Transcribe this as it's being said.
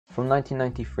From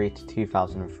 1993 to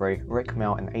 2003, Rik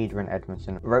Mayall and Adrian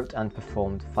Edmondson wrote and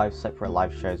performed 5 separate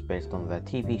live shows based on their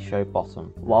TV show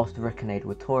Bottom. Whilst Rik and Ade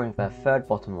were touring their third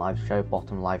Bottom live show,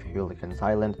 Bottom Live Hooligans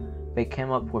Island, they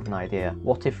came up with an idea.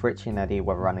 What if Richie and Eddie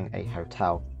were running a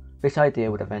hotel? This idea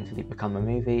would eventually become a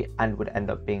movie and would end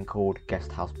up being called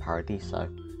Guest House Paradiso.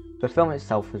 The film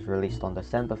itself was released on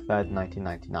December 3rd,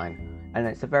 1999, and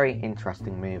it's a very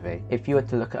interesting movie. If you were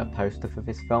to look at a poster for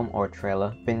this film or a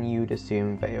trailer, then you'd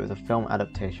assume that it was a film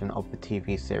adaptation of the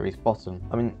TV series Bottom.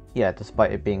 I mean, yeah,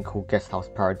 despite it being called Guest House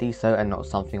Paradiso and not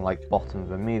something like Bottom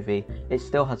the movie, it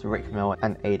still has Rik Mayall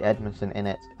and Ade Edmondson in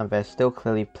it, and they're still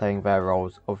clearly playing their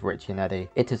roles of Richie and Eddie.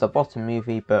 It is a Bottom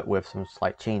movie, but with some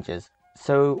slight changes.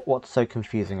 So what's so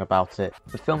confusing about it?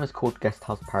 The film is called Guest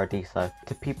House Paradiso.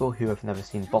 To people who have never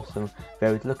seen Bottom, they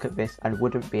would look at this and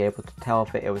wouldn't be able to tell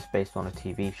that it was based on a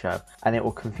TV show, and it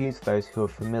will confuse those who are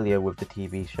familiar with the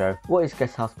TV show. What is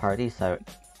Guest House Paradiso?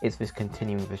 Is this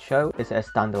continuing the show? Is it a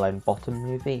standalone Bottom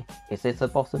movie? Is it a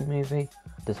Bottom movie?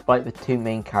 Despite the two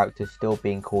main characters still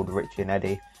being called Richie and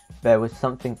Eddie, there was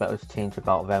something that was changed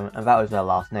about them, and that was their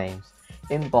last names.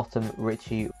 In Bottom,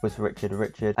 Richie was Richard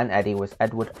and Eddie was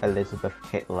Edward Elizabeth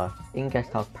Hitler. In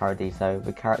Guest House Paradiso,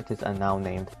 the characters are now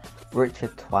named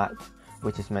Richard Twat,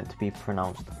 which is meant to be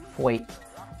pronounced Thwait,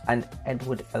 and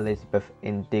Edward Elizabeth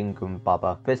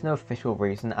Indingumbaba. There's no official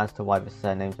reason as to why the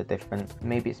surnames are different.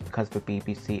 Maybe it's because the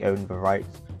BBC owned the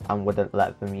rights and wouldn't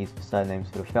let them use the surnames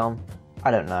for the film.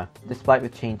 I don't know. Despite the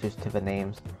changes to the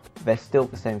names, they're still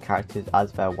the same characters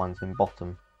as their ones in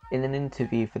Bottom. In an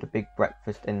interview for The Big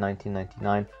Breakfast in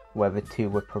 1999, where the two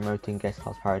were promoting Guest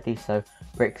House Paradiso,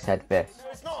 Rik said this: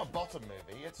 "It's not a Bottom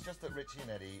movie, it's just that Richie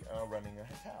and Eddie are running a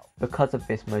hotel." Because of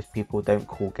this, most people don't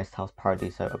call Guest House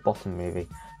Paradiso a Bottom movie.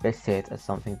 They see it as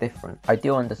something different. I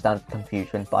do understand the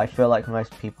confusion, but I feel like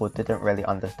most people didn't really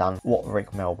understand what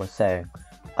Rik Mayall was saying.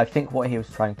 I think what he was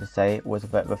trying to say was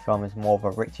that the film is more of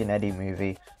a Richie and Eddie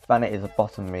movie than it is a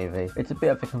Bottom movie. It's a bit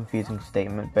of a confusing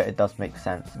statement, but it does make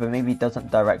sense. The movie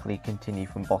doesn't directly continue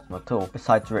from Bottom at all.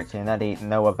 Besides Richie and Eddie,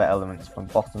 no other elements from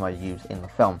Bottom are used in the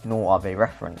film, nor are they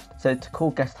referenced. So to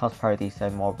call Guest House Paradiso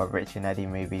more of a Richie and Eddie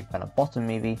movie than a Bottom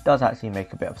movie does actually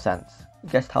make a bit of sense.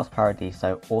 Guest House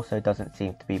Paradiso also doesn't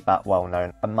seem to be that well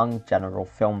known among general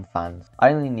film fans.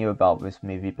 I only knew about this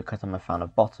movie because I'm a fan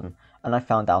of Bottom, and I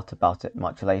found out about it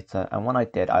much later, and when I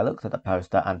did, I looked at the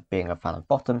poster, and being a fan of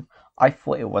Bottom, I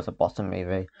thought it was a Bottom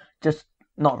movie, just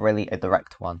not really a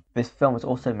direct one. This film was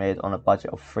also made on a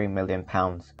budget of £3 million,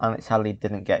 and it sadly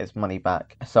didn't get its money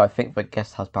back, so I think that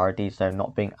Guest House Paradiso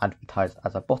not being advertised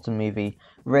as a Bottom movie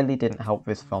really didn't help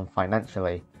this film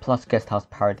financially. Plus, Guest House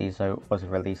Paradiso was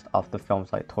released after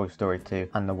films like Toy Story 2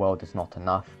 and The World Is Not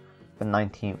Enough. The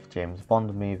 19th James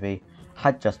Bond movie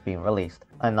had just been released,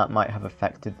 and that might have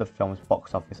affected the film's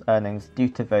box office earnings due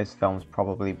to those films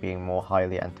probably being more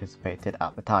highly anticipated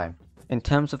at the time. In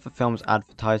terms of the film's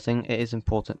advertising, it is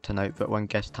important to note that when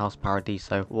Guest House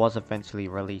Paradiso was eventually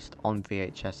released on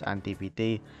VHS and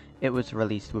DVD, it was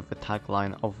released with the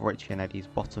tagline of Richie and Eddie's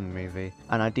Bottom movie,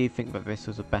 and I do think that this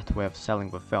was a better way of selling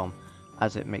the film,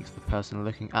 as it makes the person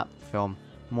looking at the film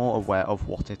more aware of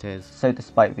what it is. So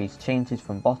despite these changes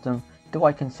from Bottom, do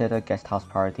I consider Guest House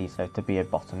Paradiso to be a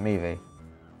Bottom movie?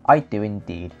 I do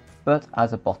indeed, but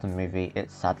as a Bottom movie, it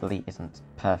sadly isn't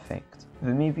perfect.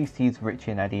 The movie sees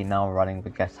Richie and Eddie now running the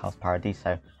Guest House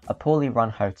Paradiso, a poorly run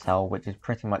hotel which is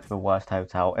pretty much the worst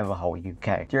hotel in the whole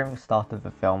UK. During the start of the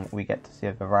film, we get to see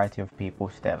a variety of people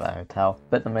stay at the hotel,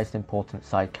 but the most important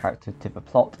side character to the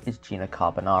plot is Gina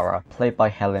Carbonara, played by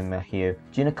Helen Mayhew.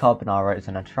 Gina Carbonara is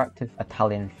an attractive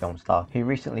Italian film star who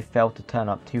recently failed to turn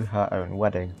up to her own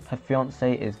wedding. Her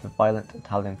fiancé is the violent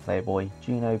Italian playboy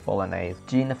Gino Bolognese.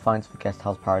 Gina finds the Guest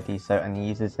House Paradiso and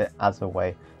uses it as a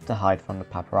way to hide from the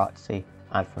paparazzi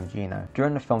and from Gino.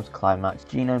 During the film's climax,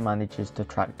 Gino manages to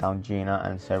track down Gina,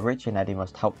 and so Richie and Eddie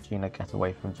must help Gina get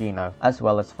away from Gino, as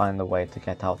well as find a way to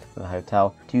get out of the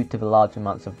hotel due to the large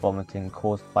amounts of vomiting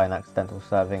caused by an accidental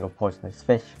serving of poisonous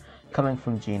fish coming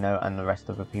from Gino and the rest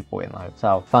of the people in the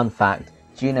hotel. Fun fact,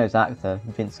 Gino's actor,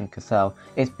 Vincent Cassel,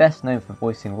 is best known for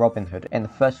voicing Robin Hood in the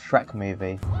first Shrek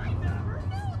movie.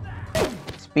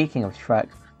 Speaking of Shrek,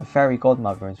 the fairy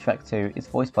godmother in Shrek 2 is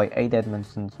voiced by Ade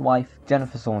Edmondson's wife,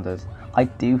 Jennifer Saunders. I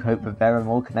do hope that there are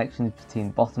more connections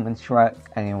between Bottom and Shrek.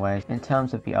 Anyway, in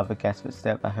terms of the other guests that stay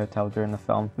at the hotel during the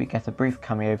film, we get a brief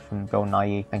cameo from Bill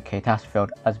Nighy and Kate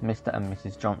Ashfield as Mr. and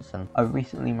Mrs. Johnson, a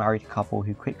recently married couple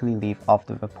who quickly leave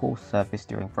after the poor service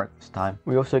during breakfast time.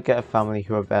 We also get a family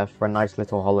who are there for a nice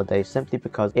little holiday simply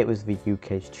because it was the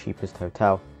UK's cheapest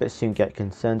hotel, but soon get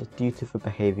concerned due to the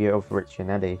behaviour of Richie and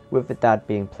Eddie, with the dad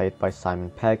being played by Simon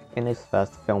Pegg in his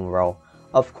first film role.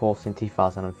 Of course, in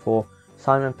 2004,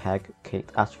 Simon Pegg, Kate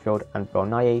Ashfield and Bill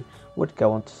Nighy would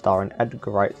go on to star in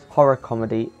Edgar Wright's horror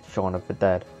comedy Shaun of the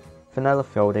Dead. Fenella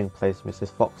Fielding plays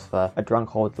Mrs. Foxfur, a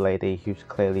drunk old lady who's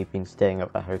clearly been staying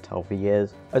at the hotel for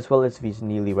years, as well as these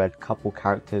newlywed couple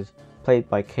characters played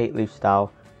by Kate Lustow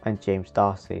and James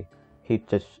Darcy, who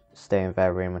just stay in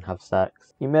their room and have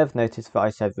sex. You may have noticed that I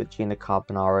said that Gina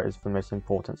Carbonara is the most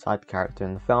important side character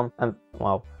in the film, and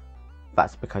well,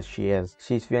 that's because she is.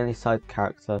 She's the only side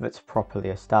character that's properly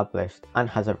established and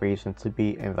has a reason to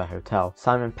be in the hotel.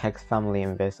 Simon Pegg's family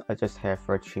in this are just here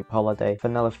for a cheap holiday.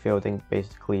 Fenella Fielding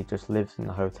basically just lives in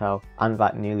the hotel, and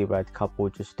that newlywed couple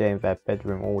just stay in their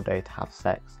bedroom all day to have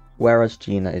sex. Whereas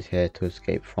Gina is here to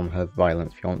escape from her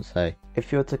violent fiance.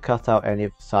 If you were to cut out any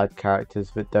of the side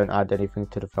characters that don't add anything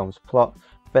to the film's plot,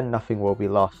 then nothing will be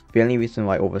lost. The only reason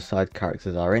why all the side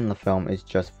characters are in the film is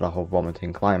just for the whole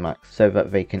vomiting climax, so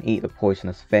that they can eat the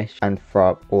poisonous fish and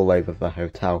throw up all over the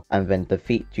hotel, and then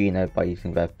defeat Gino by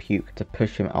using their puke to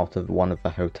push him out of one of the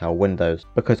hotel windows.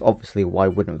 Because obviously, why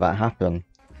wouldn't that happen?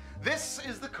 This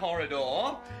is the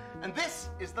corridor, and this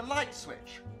is the light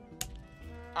switch.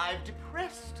 I've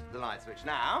depressed the light switch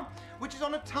now, which is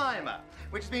on a timer,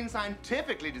 which has been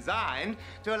scientifically designed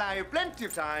to allow you plenty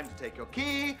of time to take your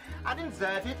key and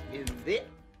insert it in the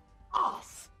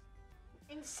arse.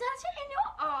 Insert it in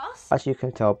your arse? As you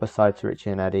can tell, besides Richie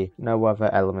and Eddie, no other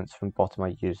elements from Bottom are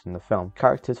used in the film.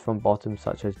 Characters from Bottom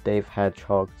such as Dave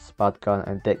Hedgehog, Spudgun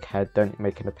and Dick Head don't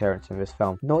make an appearance in this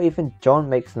film. Not even John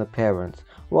makes an appearance.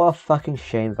 What a fucking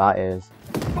shame that is.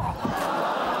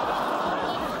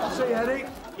 See you, Eddie.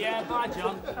 Yeah, bye,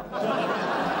 John.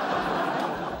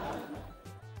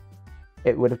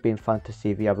 It would have been fun to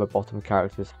see the other Bottom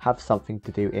characters have something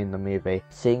to do in the movie.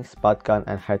 Seeing Spudgun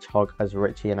and Hedgehog as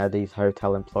Richie and Eddie's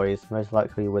hotel employees most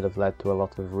likely would have led to a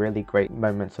lot of really great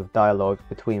moments of dialogue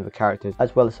between the characters,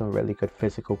 as well as some really good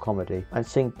physical comedy. And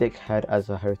seeing Dick Head as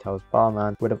the hotel's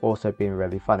barman would have also been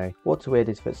really funny. What's weird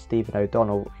is that Stephen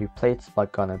O'Donnell, who played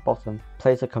Spudgun in Bottom,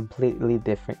 plays a completely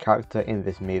different character in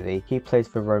this movie. He plays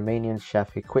the Romanian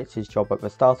chef who quits his job at the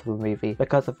start of the movie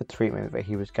because of the treatment that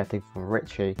he was getting from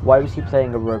Richie. Why was he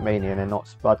playing a Romanian and not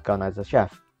Spudgun as a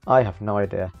chef? I have no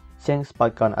idea. Seeing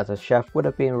Spudgun as a chef would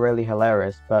have been really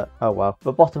hilarious, but oh well.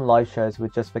 The Bottom live shows were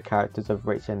just the characters of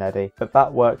Richie and Eddie, but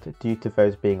that worked due to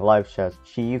those being live shows,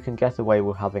 so you can get away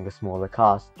with having a smaller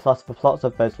cast. Plus, the plots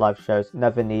of those live shows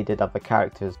never needed other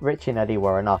characters. Richie and Eddie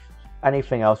were enough.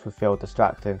 Anything else would feel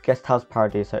distracting. Guest House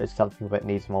Paradiso is something that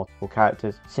needs multiple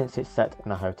characters since it's set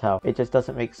in a hotel. It just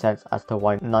doesn't make sense as to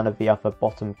why none of the other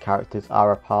Bottom characters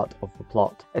are a part of the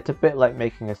plot. It's a bit like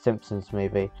making a Simpsons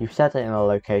movie. You set it in a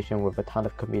location with a ton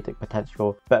of comedic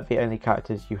potential, but the only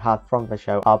characters you have from the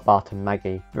show are Bart and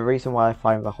Maggie. The reason why I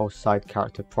find the whole side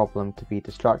character problem to be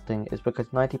distracting is because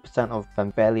 90% of them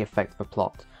barely affect the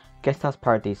plot. Guest House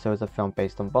Paradiso is a film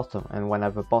based on Bottom, and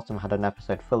whenever Bottom had an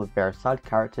episode full of various side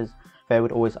characters, they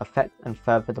would always affect and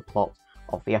further the plot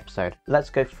of the episode. Let's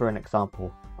go through an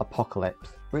example. Apocalypse.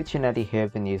 Richie and Eddie hear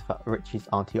the news that Richie's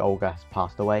auntie Olga has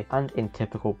passed away, and in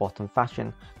typical Bottom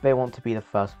fashion, they want to be the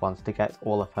first ones to get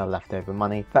all of her leftover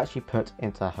money that she put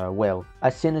into her will.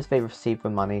 As soon as they receive the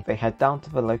money, they head down to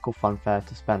the local fun fair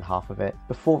to spend half of it.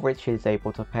 Before Richie is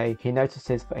able to pay, he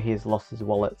notices that he has lost his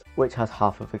wallet, which has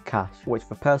half of the cash, which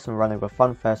the person running the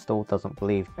fun fair stall doesn't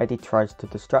believe. Eddie tries to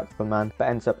distract the man, but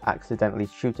ends up accidentally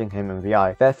shooting him in the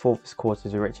eye. Therefore, this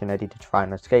causes Richie and Eddie to try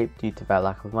and escape due to their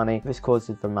lack of money. This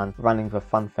causes the man running the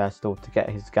fun fair stall to get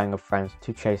his gang of friends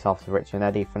to chase after Richie and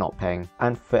Eddie for not paying,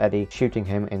 and for Eddie shooting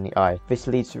him in the eye. This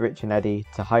leads Richie and Eddie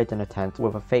to hide in a tent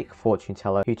with a fake fortune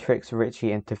teller who tricks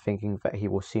Richie into thinking that he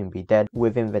will soon be dead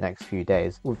within the next few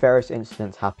days, with various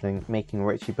incidents happening making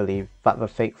Richie believe that the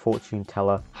fake fortune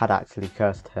teller had actually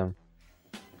cursed him.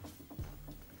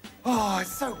 Oh,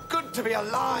 it's so good to be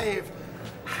alive!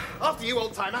 After you,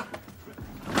 old-timer!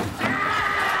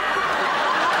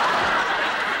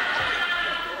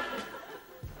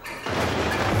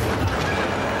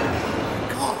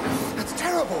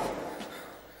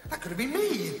 That could have been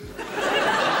me.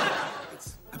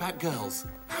 It's about girls.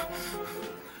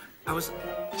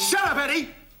 Shut up, Eddie!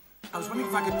 I was wondering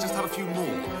if I could just have a few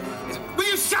more. Will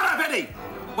you shut up, Eddie?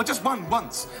 Well, just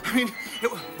once. I mean,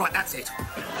 right, that's it.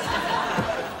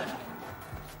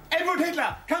 Edward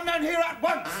Hitler, come down here at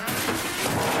once!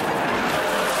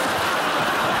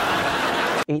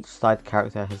 Each side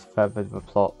character has furthered the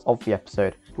plot of the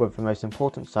episode, with the most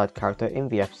important side character in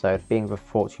the episode being the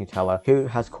fortune teller, who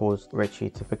has caused Richie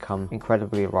to become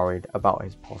incredibly worried about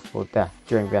his possible death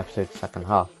during the episode's second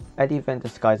half. Eddie then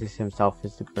disguises himself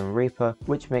as the Grim Reaper,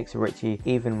 which makes Richie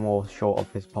even more sure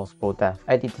of his possible death.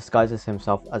 Eddie disguises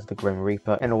himself as the Grim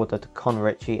Reaper in order to con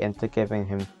Richie into giving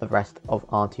him the rest of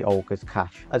Auntie Olga's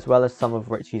cash, as well as some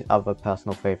of Richie's other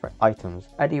personal favourite items.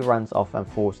 Eddie runs off and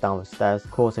falls down the stairs,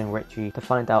 causing Richie to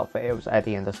find out that it was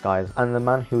Eddie in disguise, and the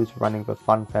man who was running the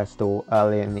funfair stall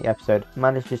earlier in the episode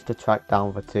manages to track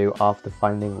down the two after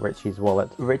finding Richie's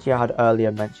wallet. Richie had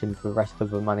earlier mentioned the rest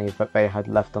of the money that they had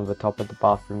left on the top of the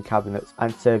bathroom cabinets,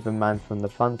 and so the man from the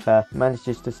funfair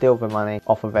manages to steal the money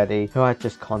off of Eddie, who had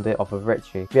just conned it off of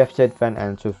Richie. The episode then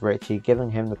ends with Richie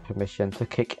giving him the permission to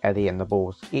kick Eddie in the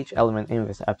balls. Each element in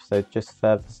this episode just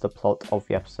furthers the plot of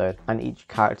the episode, and each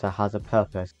character has a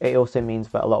purpose. It also means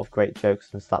that a lot of great jokes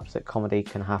and slapstick comedy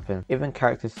can happen. Even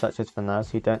characters such as the nurse,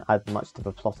 who don't add much to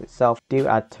the plot itself, do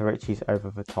add to Richie's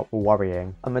over-the-top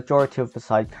worrying. A majority of the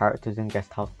side characters in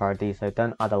Guest House Paradiso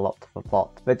don't add a lot to the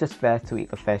plot. They're just there to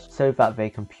eat the fish so that they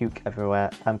can puke everywhere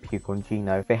and puke on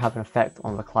Gino. They have an effect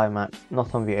on the climax,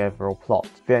 not on the overall plot.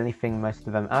 The only thing most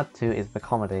of them add to is the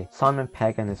comedy. Simon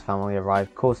Pegg and his family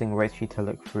arrive, causing Richie to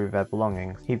look through their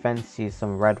belongings. He then sees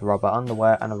some red rubber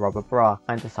underwear and a rubber bra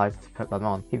and decides to put them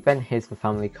on. He then hears the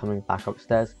family coming back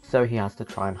upstairs, so he has to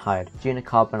try and hide. Gina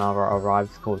Carbonara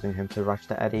arrives, causing him to rush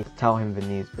to Eddie to tell him the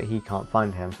news, but he can't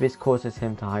find him. This causes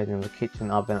him to hide in the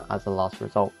kitchen oven as a last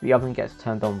result. The oven gets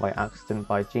turned on by accident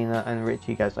by Gina, and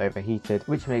Richie gets overheated,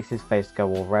 which makes his face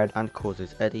go all red and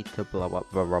causes Eddie to blow up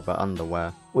the rubber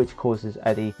underwear, which causes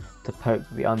Eddie to poke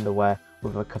the underwear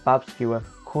with a kebab skewer,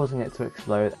 causing it to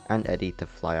explode and Eddie to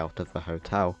fly out of the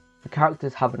hotel. The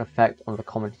characters have an effect on the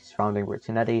comedy surrounding Rich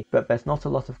and Eddie, but there's not a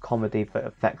lot of comedy that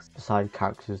affects the side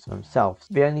characters themselves.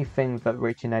 The only thing that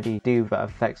Rich and Eddie do that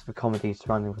affects the comedy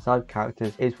surrounding the side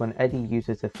characters is when Eddie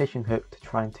uses a fishing hook to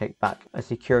try and take back a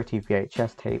security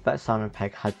VHS tape that Simon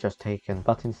Pegg had just taken,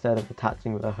 but instead of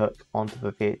attaching the hook onto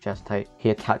the VHS tape,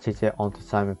 he attaches it onto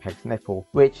Simon Pegg's nipple,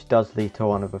 which does lead to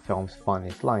one of the film's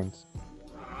funniest lines.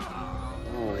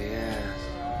 Oh yes,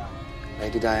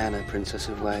 Lady Diana, Princess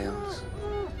of Wales.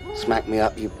 Smack me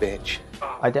up, you bitch.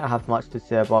 I don't have much to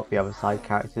say about the other side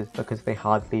characters because they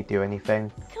hardly do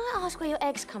anything. Can I ask where your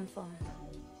eggs come from?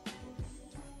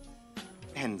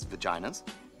 Hens' vaginas.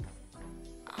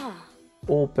 Ah.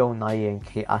 All Bill Nighy and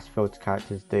Kate Ashfield's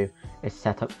characters do is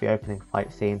set up the opening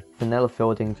fight scene. Vanilla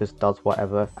Fielding just does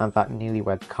whatever, and that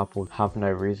newlywed couple have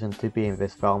no reason to be in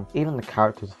this film. Even the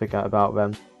characters forget about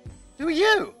them. Who are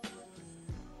you?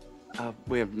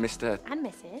 We're Mr. And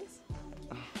Mrs.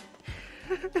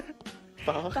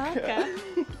 Barker.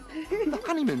 The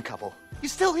honeymoon couple. You're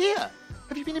still here.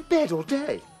 Have you been in bed all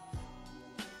day?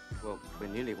 Well, we're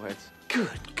newlyweds. Good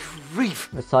grief.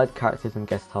 The side characters in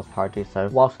Guest House Paradiso,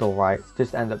 whilst alright,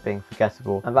 just end up being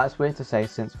forgettable, and that's weird to say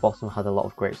since Bottom had a lot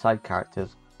of great side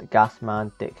characters. The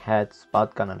Gasman, Dickhead,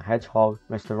 Spudgun and Hedgehog,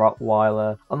 Mr.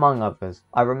 Rottweiler, among others.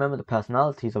 I remember the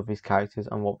personalities of these characters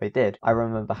and what they did. I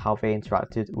remember how they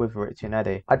interacted with Rich and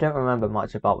Eddie. I don't remember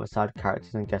much about the side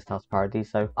characters in Guest House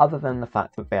Paradiso, other than the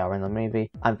fact that they are in the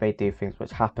movie, and they do things which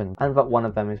happen, and that one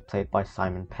of them is played by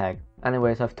Simon Pegg.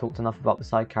 Anyways, I've talked enough about the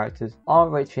side characters. Are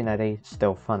Richie and Eddie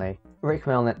still funny? Rik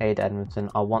Mayall and Ada Edmondson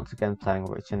are once again playing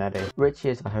Richie and Eddie. Richie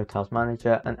is the hotel's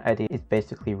manager and Eddie is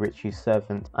basically Richie's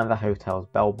servant and the hotel's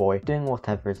bellboy, doing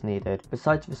whatever is needed.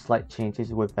 Besides the slight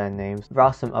changes with their names, there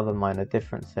are some other minor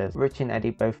differences. Richie and Eddie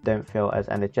both don't feel as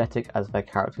energetic as their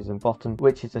characters in Bottom,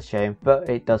 which is a shame, but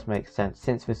it does make sense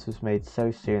since this was made so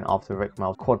soon after Rik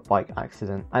Mayall's quad bike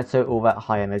accident, and so all that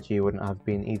high energy wouldn't have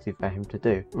been easy for him to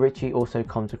do. Richie also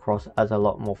comes across as a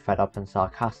lot more fed up and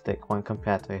sarcastic when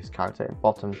compared to his character in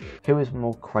Bottom, who is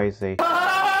more crazy.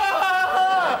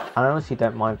 And I honestly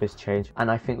don't mind this change,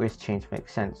 and I think this change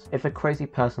makes sense. If a crazy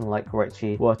person like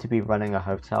Richie were to be running a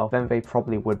hotel, then they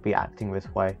probably would be acting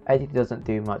this way. Eddie doesn't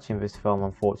do much in this film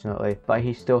unfortunately, but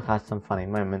he still has some funny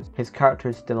moments. His character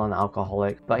is still an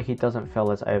alcoholic, but he doesn't feel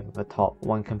as over the top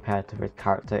when compared to his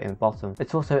character in Bottom.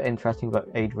 It's also interesting that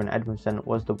Adrian Edmondson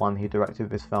was the one who directed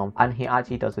this film, and he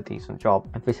actually does a decent job.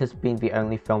 This has been the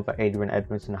only film that Adrian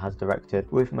Edmondson has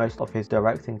directed, with most of his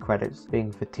directing credits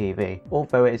being for TV.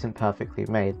 Although it isn't perfectly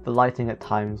made, the lighting at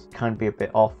times can be a bit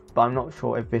off, but I'm not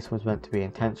sure if this was meant to be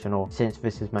intentional since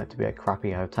this is meant to be a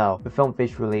crappy hotel. The film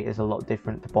visually is a lot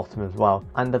different to Bottom as well,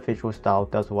 and the visual style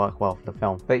does work well for the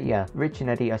film. But yeah, Rich and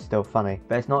Eddie are still funny.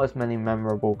 There's not as many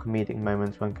memorable comedic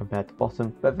moments when compared to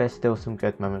Bottom, but there's still some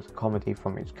good moments of comedy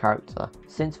from each character.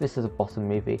 Since this is a Bottom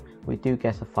movie, we do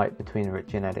get a fight between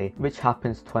Rich and Eddie, which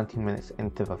happens 20 minutes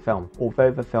into the film,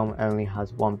 although the film only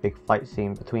has one big fight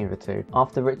scene between the two.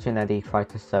 After Rich and Eddie try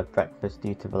to serve breakfast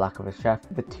due to the lack of a chef,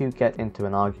 the two get into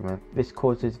an argument. This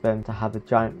causes them to have a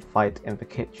giant fight in the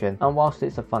kitchen, and whilst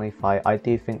it's a funny fight, I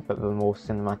do think that the more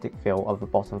cinematic feel of the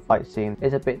Bottom fight scene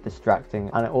is a bit distracting,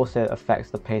 and it also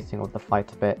affects the pacing of the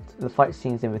fight a bit. The fight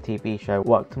scenes in the TV show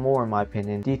worked more in my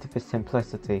opinion due to the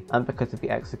simplicity and because of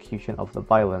the execution of the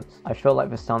violence. I feel like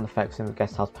the sound effects in the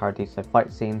Guest House Paradiso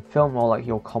fight scene feel more like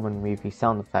your common movie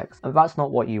sound effects, and that's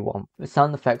not what you want. The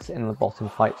sound effects in the Bottom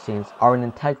fight scenes are an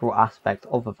integral aspect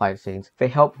of the fight scenes. They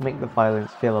help make the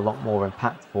violence feel a lot more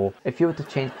impactful. If you were to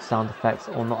change the sound effects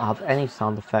or not have any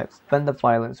sound effects, then the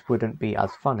violence wouldn't be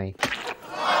as funny.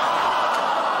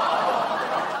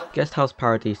 Guest House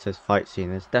Paradiso's fight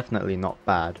scene is definitely not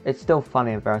bad. It's still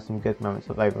funny and there are some good moments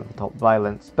of over-the-top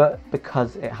violence, but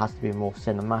because it has to be more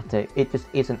cinematic, it just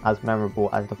isn't as memorable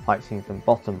as the fight scenes in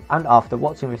Bottom. And after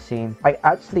watching the scene, I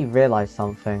actually realised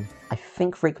something. I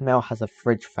think Rik Mayall has a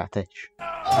fridge fetish.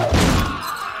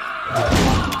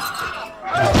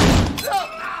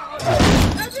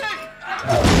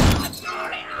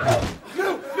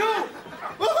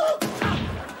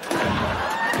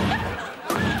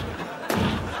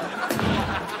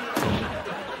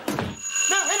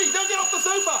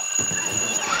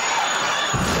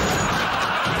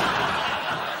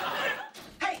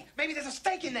 Hey, maybe there's a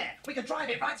stake in there. We could drive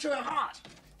it right through her heart.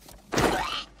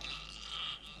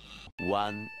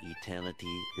 One eternity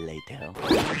later.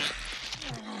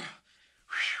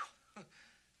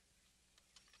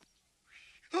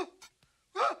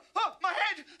 My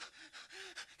head!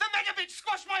 The mega bitch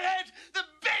squashed my head! The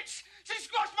bitch! She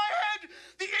squashed my head!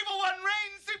 The evil one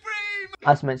reigns supreme!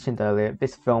 As mentioned earlier,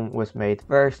 this film was made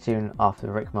very soon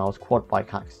after Rik Mayall's quad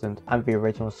bike accident, and the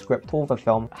original script for the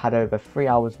film had over 3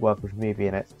 hours worth of movie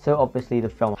in it, so obviously the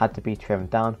film had to be trimmed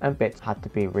down and bits had to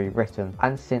be rewritten.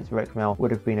 And since Rik Mayall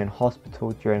would have been in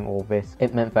hospital during all this,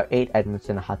 it meant that Ade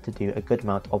Edmondson had to do a good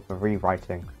amount of the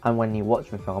rewriting, and when you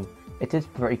watch the film, it is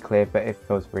pretty clear that it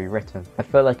feels rewritten. I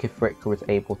feel like if Rik was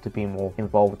able to be more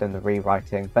involved in the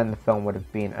rewriting, then the film would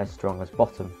have been as strong as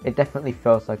Bottom. It definitely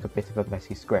feels like a bit of a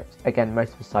messy script. Again,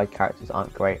 most of the side characters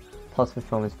aren't great, plus the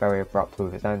film is very abrupt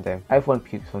with its ending. Everyone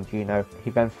pukes on Gino, he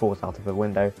then falls out of the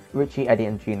window. Richie, Eddie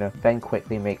and Gina then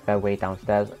quickly make their way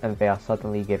downstairs and they are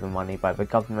suddenly given money by the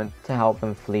government to help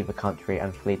them flee the country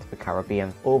and flee to the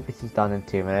Caribbean. All this is done in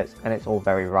 2 minutes and it's all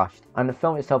very rushed. And the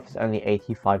film itself is only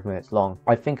 85 minutes long.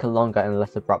 I think a longer and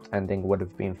less abrupt ending would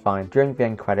have been fine. During the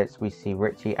end credits we see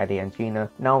Richie, Eddie and Gina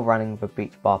now running the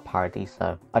beach bar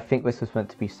Paradiso. I think this was meant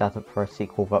to be set up for a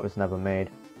sequel that was never made.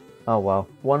 Oh well.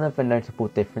 One of the notable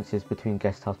differences between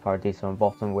Guest House Paradiso and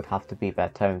Bottom would have to be their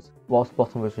tones. Whilst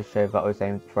Bottom was a show that was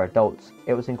aimed for adults,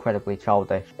 it was incredibly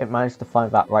childish. It managed to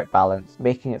find that right balance,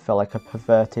 making it feel like a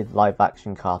perverted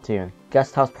live-action cartoon.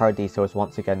 Guest House Paradiso was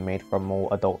once again made for a more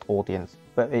adult audience,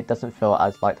 but it doesn't feel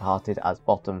as light-hearted as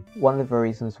Bottom. One of the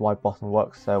reasons why Bottom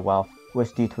works so well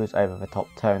was due to its over-the-top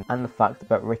tone, and the fact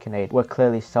that Rik and Ade were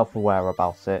clearly self-aware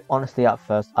about it. Honestly, at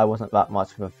first, I wasn't that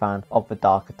much of a fan of the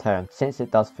darker tone, since it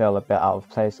does feel a bit out of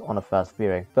place on a first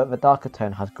viewing, but the darker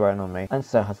tone has grown on me, and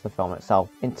so has the film itself.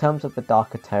 In terms of the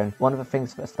darker tone, one of the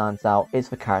things that stands out is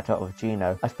the character of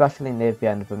Gino, especially near the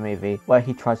end of the movie, where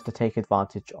he tries to take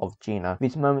advantage of Gina.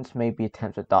 These moments may be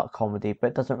attempts at dark comedy, but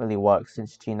it doesn't really work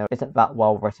since Gino isn't that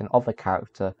well written of a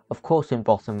character. Of course, in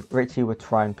Bottom, Richie would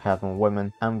try and pair them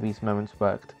women, and these moments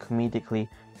worked comedically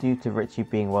due to Richie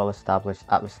being well established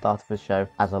at the start of the show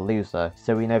as a loser,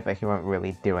 so we know that he won't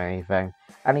really do anything.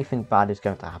 Anything bad is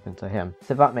going to happen to him,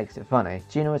 so that makes it funny.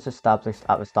 Gino is established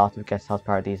at the start of Guest House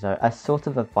Paradiso as sort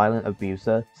of a violent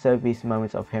abuser, so these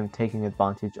moments of him taking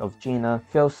advantage of Gina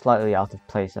feel slightly out of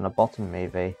place in a Bottom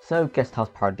movie. So Guest House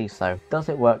Paradiso, does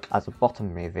it work as a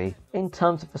Bottom movie? In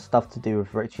terms of the stuff to do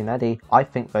with Richie and Eddie, I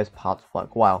think those parts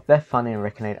work well. They're funny and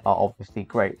Rik and Ade are obviously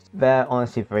great. They're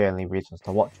honestly the only reasons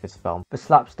to watch this film. The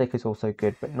slapstick is also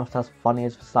good, but not as funny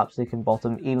as the slapstick in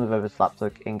Bottom, even though the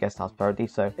slapstick in Guest House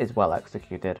Paradiso is well executed.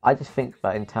 I just think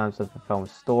that in terms of the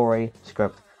film's story,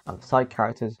 script, and the side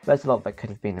characters, there's a lot that could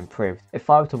have been improved. If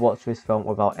I were to watch this film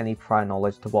without any prior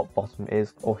knowledge to what Bottom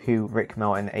is or who Rik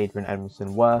Mayall and Adrian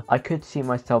Edmondson were, I could see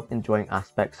myself enjoying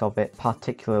aspects of it,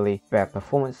 particularly their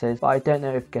performances, but I don't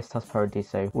know if Guest House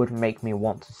Paradiso would make me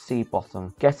want to see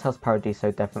Bottom. Guest House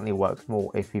Paradiso definitely works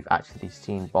more if you've actually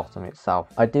seen Bottom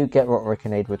itself. I do get what Rik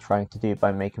and Ade were trying to do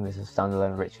by making this a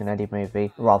standalone Rich and Eddie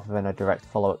movie rather than a direct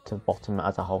follow-up to Bottom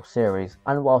as a whole series,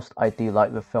 and whilst I do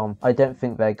like the film, I don't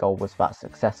think their goal was that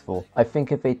successful. I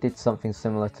think if they did something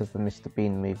similar to the Mr.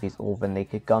 Bean movies or the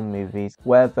Naked Gun movies,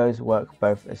 where those work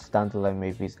both as standalone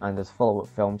movies and as follow-up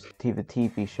films to the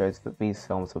TV shows that these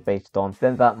films were based on,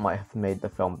 then that might have made the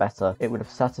film better. It would have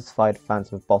satisfied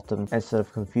fans of Bottom instead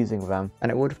of confusing them,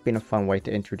 and it would have been a fun way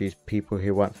to introduce people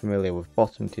who weren't familiar with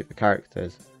Bottom to the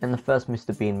characters. In the first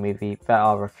Mr. Bean movie, there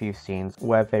are a few scenes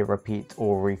where they repeat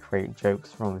or recreate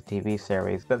jokes from the TV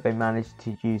series, but they manage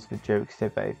to use the jokes so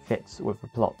that it fits with the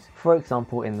plot. For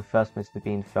example, in the first Mr.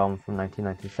 Bean film from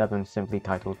 1997, simply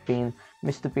titled Bean,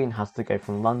 Mr. Bean has to go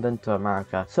from London to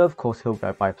America, so of course he'll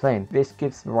go by plane. This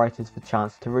gives the writers the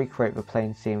chance to recreate the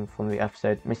plane scene from the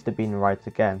episode Mr. Bean Rides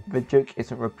Again. The joke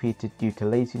isn't repeated due to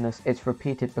laziness, it's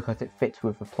repeated because it fits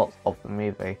with the plot of the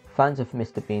movie. Fans of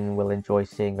Mr. Bean will enjoy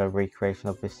seeing a recreation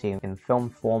of this scene in film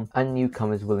form, and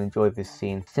newcomers will enjoy this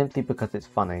scene simply because it's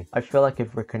funny. I feel like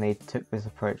if Rik and Ade took this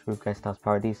approach with Guest House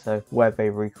Paradiso, where they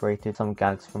recreated some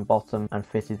gags from Bottom and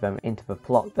fitted them into the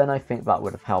plot, then I think that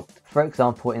would have helped. For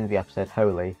example, in the episode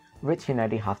Holy, Richie and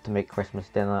Eddie have to make Christmas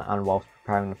dinner, and whilst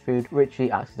preparing the food,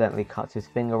 Richie accidentally cuts his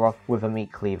finger off with a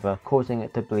meat cleaver, causing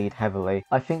it to bleed heavily.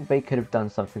 I think they could have done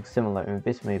something similar in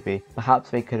this movie. Perhaps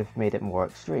they could have made it more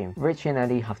extreme. Richie and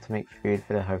Eddie have to make food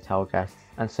for the hotel guests,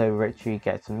 and so Richie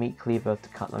gets a meat cleaver to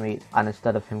cut the meat, and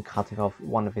instead of him cutting off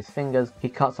one of his fingers, he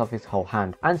cuts off his whole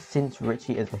hand. And since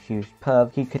Richie is a huge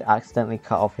perv, he could accidentally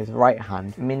cut off his right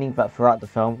hand, meaning that throughout the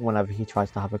film, whenever he tries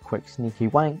to have a quick sneaky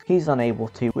wank, he's unable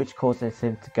to, which causes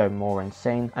him to go more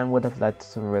insane and would have led to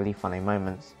some really funny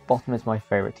moments. Bottom is my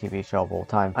favourite TV show of all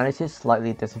time, and it is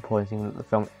slightly disappointing that the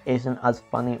film isn't as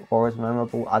funny or as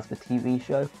memorable as the TV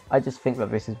show. I just think that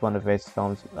this is one of those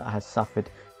films that has suffered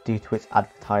due to its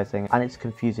advertising and its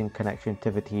confusing connection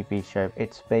to the TV show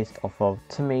it's based off of.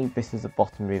 To me, this is a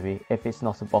Bottom movie. If it's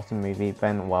not a Bottom movie,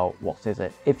 then well, what is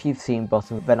it? If you've seen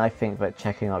Bottom, then I think that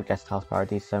checking out Guest House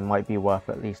Paradiso might be worth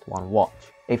at least one watch.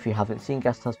 If you haven't seen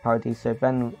Guest House Paradiso,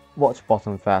 then watch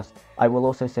Bottom first. I will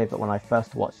also say that when I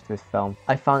first watched this film,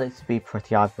 I found it to be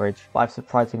pretty average, but I've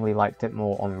surprisingly liked it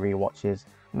more on rewatches.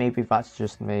 Maybe that's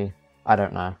just me, I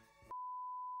don't know.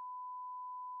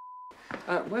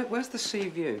 Where's the sea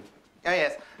view? Oh,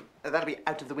 yes. That'll be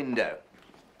out of the window.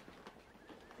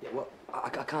 Yeah, well, I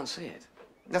can't see it.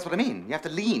 That's what I mean. You have to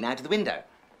lean out of the window.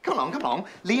 Come along, come along.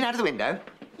 Lean out of the window.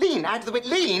 Lean out of the window.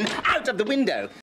 Lean out of the window.